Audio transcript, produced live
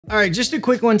All right, just a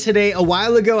quick one today. A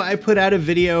while ago, I put out a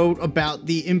video about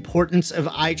the importance of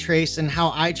eye trace and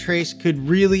how eye trace could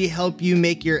really help you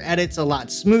make your edits a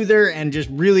lot smoother and just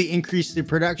really increase the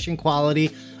production quality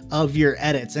of your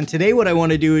edits. And today what I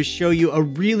want to do is show you a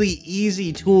really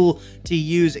easy tool to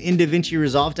use in Davinci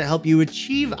Resolve to help you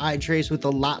achieve eye trace with a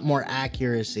lot more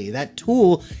accuracy. That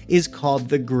tool is called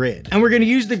the grid. And we're going to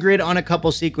use the grid on a couple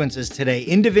sequences today.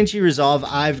 In Davinci Resolve,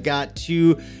 I've got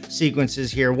two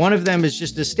sequences here. One of them is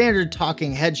just a standard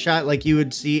talking headshot like you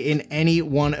would see in any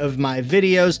one of my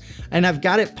videos. And I've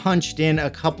got it punched in a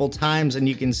couple times, and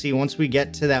you can see once we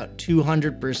get to that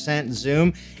 200%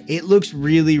 zoom, it looks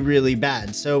really, really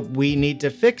bad. So we need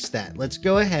to fix that. Let's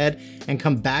go ahead and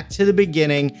come back to the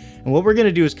beginning. And what we're going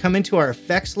to do is come into our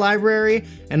effects library,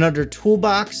 and under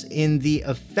toolbox in the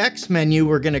effects menu,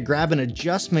 we're going to grab an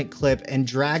adjustment clip and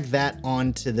drag that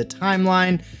onto the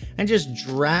timeline and just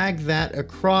drag that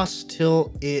across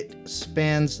till it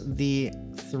spans the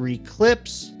 3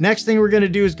 clips. Next thing we're going to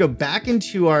do is go back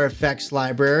into our effects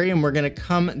library, and we're going to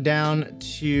come down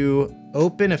to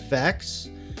open effects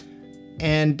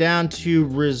and down to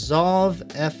Resolve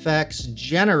FX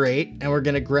Generate, and we're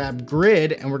gonna grab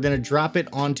grid and we're gonna drop it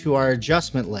onto our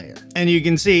adjustment layer. And you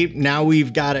can see now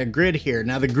we've got a grid here.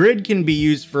 Now the grid can be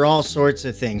used for all sorts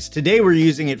of things. Today we're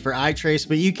using it for eye trace,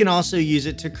 but you can also use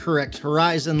it to correct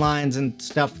horizon lines and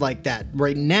stuff like that.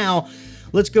 Right now,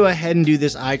 let's go ahead and do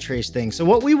this eye trace thing. So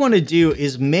what we wanna do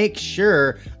is make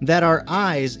sure that our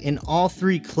eyes in all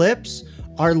 3 clips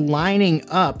are lining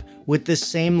up with the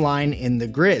same line in the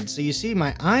grid. So you see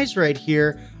my eyes right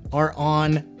here are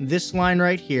on this line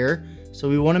right here. So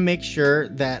we want to make sure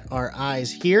that our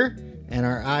eyes here and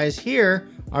our eyes here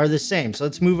are the same. So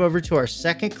let's move over to our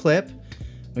second clip.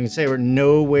 We can say we're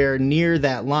nowhere near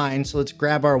that line. So let's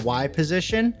grab our Y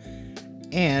position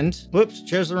and, whoops,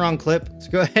 chose the wrong clip. Let's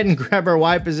go ahead and grab our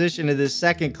Y position to this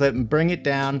second clip and bring it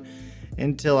down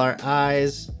until our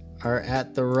eyes are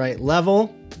at the right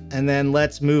level. And then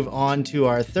let's move on to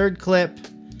our third clip,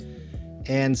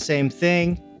 and same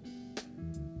thing.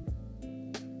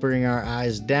 Bring our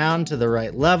eyes down to the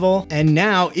right level. And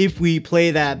now if we play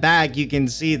that back, you can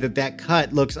see that that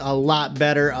cut looks a lot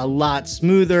better, a lot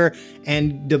smoother.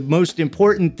 And the most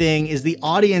important thing is the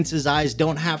audience's eyes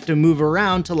don't have to move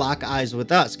around to lock eyes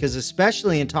with us, because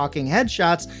especially in talking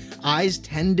headshots, eyes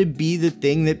tend to be the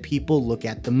thing that people look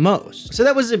at the most. So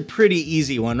that was a pretty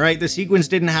easy one, right? The sequence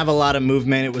didn't have a lot of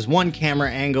movement. It was one camera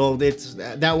angle.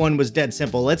 That one was dead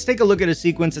simple. Let's take a look at a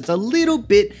sequence that's a little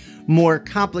bit more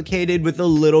complicated with a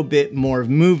little bit more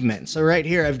movement. So right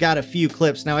here, I've got a few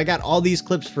clips. Now I got all these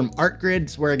clips from ArtGrid.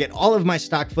 It's where I get all of my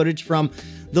stock footage from.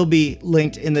 They'll be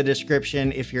linked in the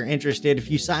description if you're interested.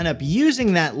 If you sign up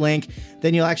using that link,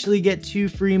 then you'll actually get 2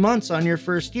 free months on your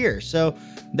first year. So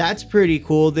that's pretty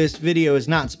cool. This video is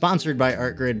not sponsored by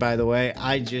ArtGrid, by the way.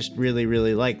 I just really,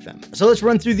 really like them. So let's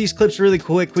run through these clips really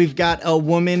quick. We've got a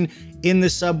woman in the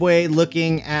subway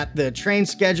looking at the train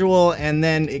schedule, and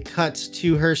then it cuts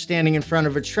to her standing in front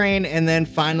of a train, and then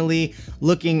finally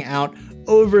looking out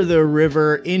over the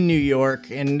river in New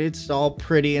York, and it's all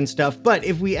pretty and stuff. But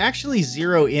if we actually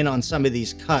zero in on some of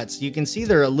these cuts, you can see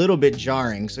they're a little bit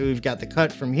jarring. So we've got the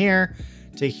cut from here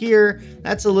to here,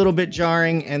 that's a little bit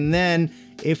jarring. And then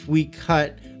if we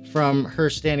cut from her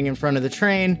standing in front of the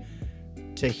train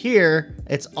to here,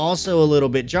 it's also a little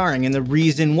bit jarring. And the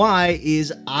reason why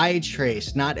is eye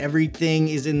trace. Not everything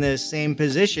is in the same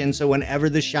position. So whenever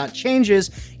the shot changes,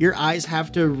 your eyes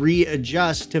have to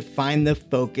readjust to find the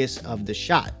focus of the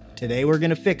shot. Today, we're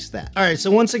gonna fix that. All right, so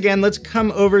once again, let's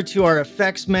come over to our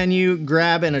effects menu,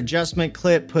 grab an adjustment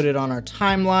clip, put it on our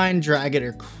timeline, drag it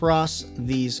across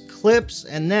these clips,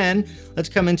 and then let's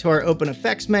come into our open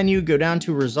effects menu, go down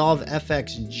to Resolve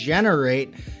FX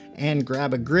Generate, and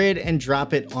grab a grid and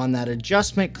drop it on that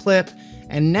adjustment clip.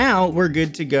 And now we're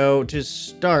good to go to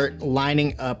start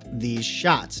lining up these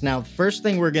shots. Now, first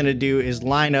thing we're gonna do is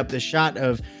line up the shot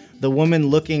of the woman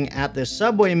looking at the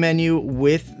subway menu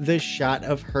with the shot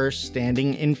of her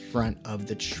standing in front of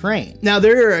the train. Now,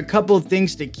 there are a couple of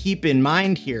things to keep in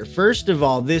mind here. First of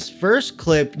all, this first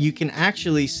clip, you can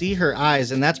actually see her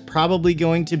eyes, and that's probably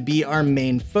going to be our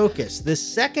main focus. The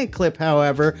second clip,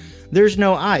 however, there's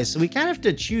no eyes, so we kind of have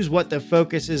to choose what the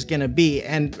focus is gonna be.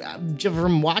 And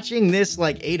from watching this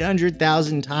like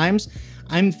 800,000 times,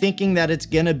 I'm thinking that it's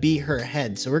gonna be her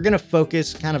head. So we're gonna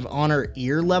focus kind of on her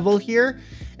ear level here,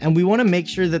 and we wanna make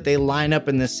sure that they line up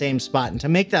in the same spot. And to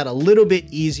make that a little bit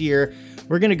easier,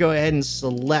 we're gonna go ahead and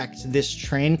select this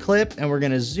train clip, and we're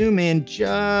gonna zoom in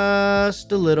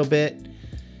just a little bit,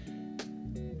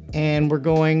 and we're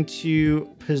going to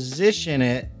position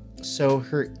it so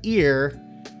her ear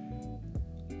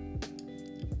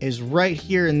is right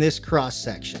here in this cross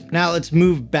section. Now let's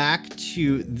move back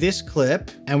to this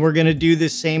clip and we're gonna do the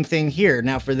same thing here.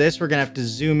 Now for this, we're gonna have to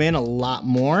zoom in a lot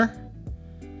more.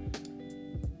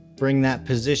 Bring that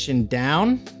position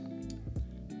down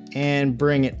and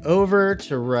bring it over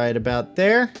to right about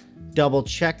there. Double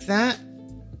check that.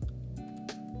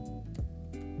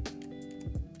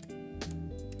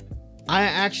 I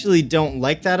actually don't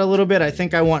like that a little bit. I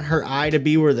think I want her eye to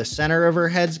be where the center of her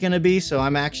head's gonna be. So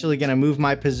I'm actually gonna move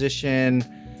my position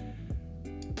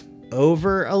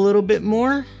over a little bit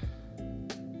more.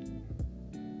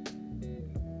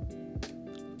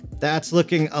 That's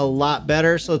looking a lot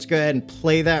better. So let's go ahead and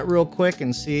play that real quick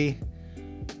and see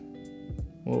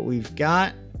what we've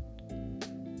got.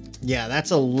 Yeah,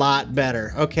 that's a lot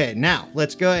better. Okay, now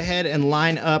let's go ahead and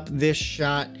line up this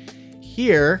shot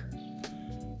here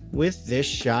with this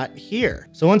shot here.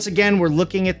 So once again, we're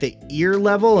looking at the ear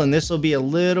level, and this will be a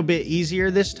little bit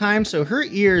easier this time. So her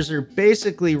ears are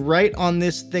basically right on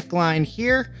this thick line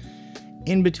here,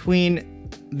 in between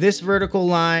this vertical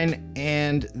line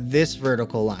and this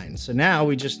vertical line. So now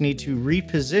we just need to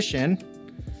reposition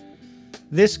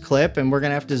this clip, and we're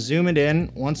gonna have to zoom it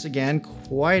in once again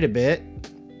quite a bit.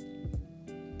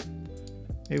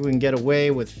 Maybe we can get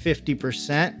away with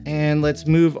 50%. And let's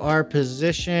move our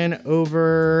position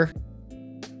over.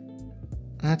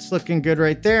 That's looking good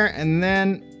right there. And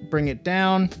then bring it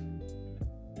down.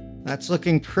 That's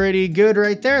looking pretty good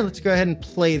right there. Let's go ahead and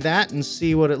play that and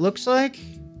see what it looks like.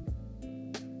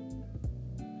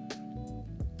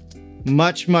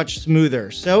 Much, much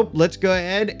smoother. So let's go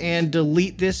ahead and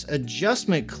delete this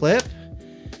adjustment clip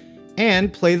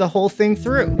and play the whole thing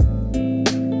through.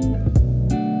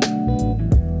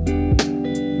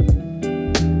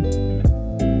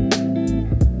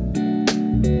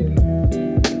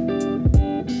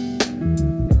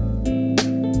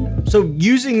 So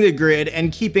using the grid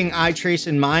and keeping eye trace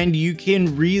in mind, you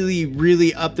can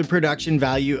really up the production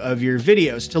value of your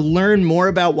videos. To learn more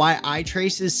about why eye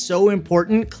trace is so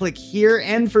important, click here.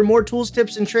 And for more tools,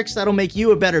 tips, and tricks that'll make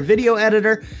you a better video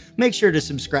editor, make sure to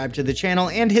subscribe to the channel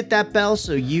and hit that bell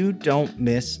so you don't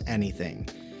miss anything.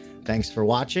 Thanks for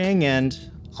watching, and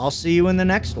I'll see you in the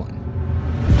next one.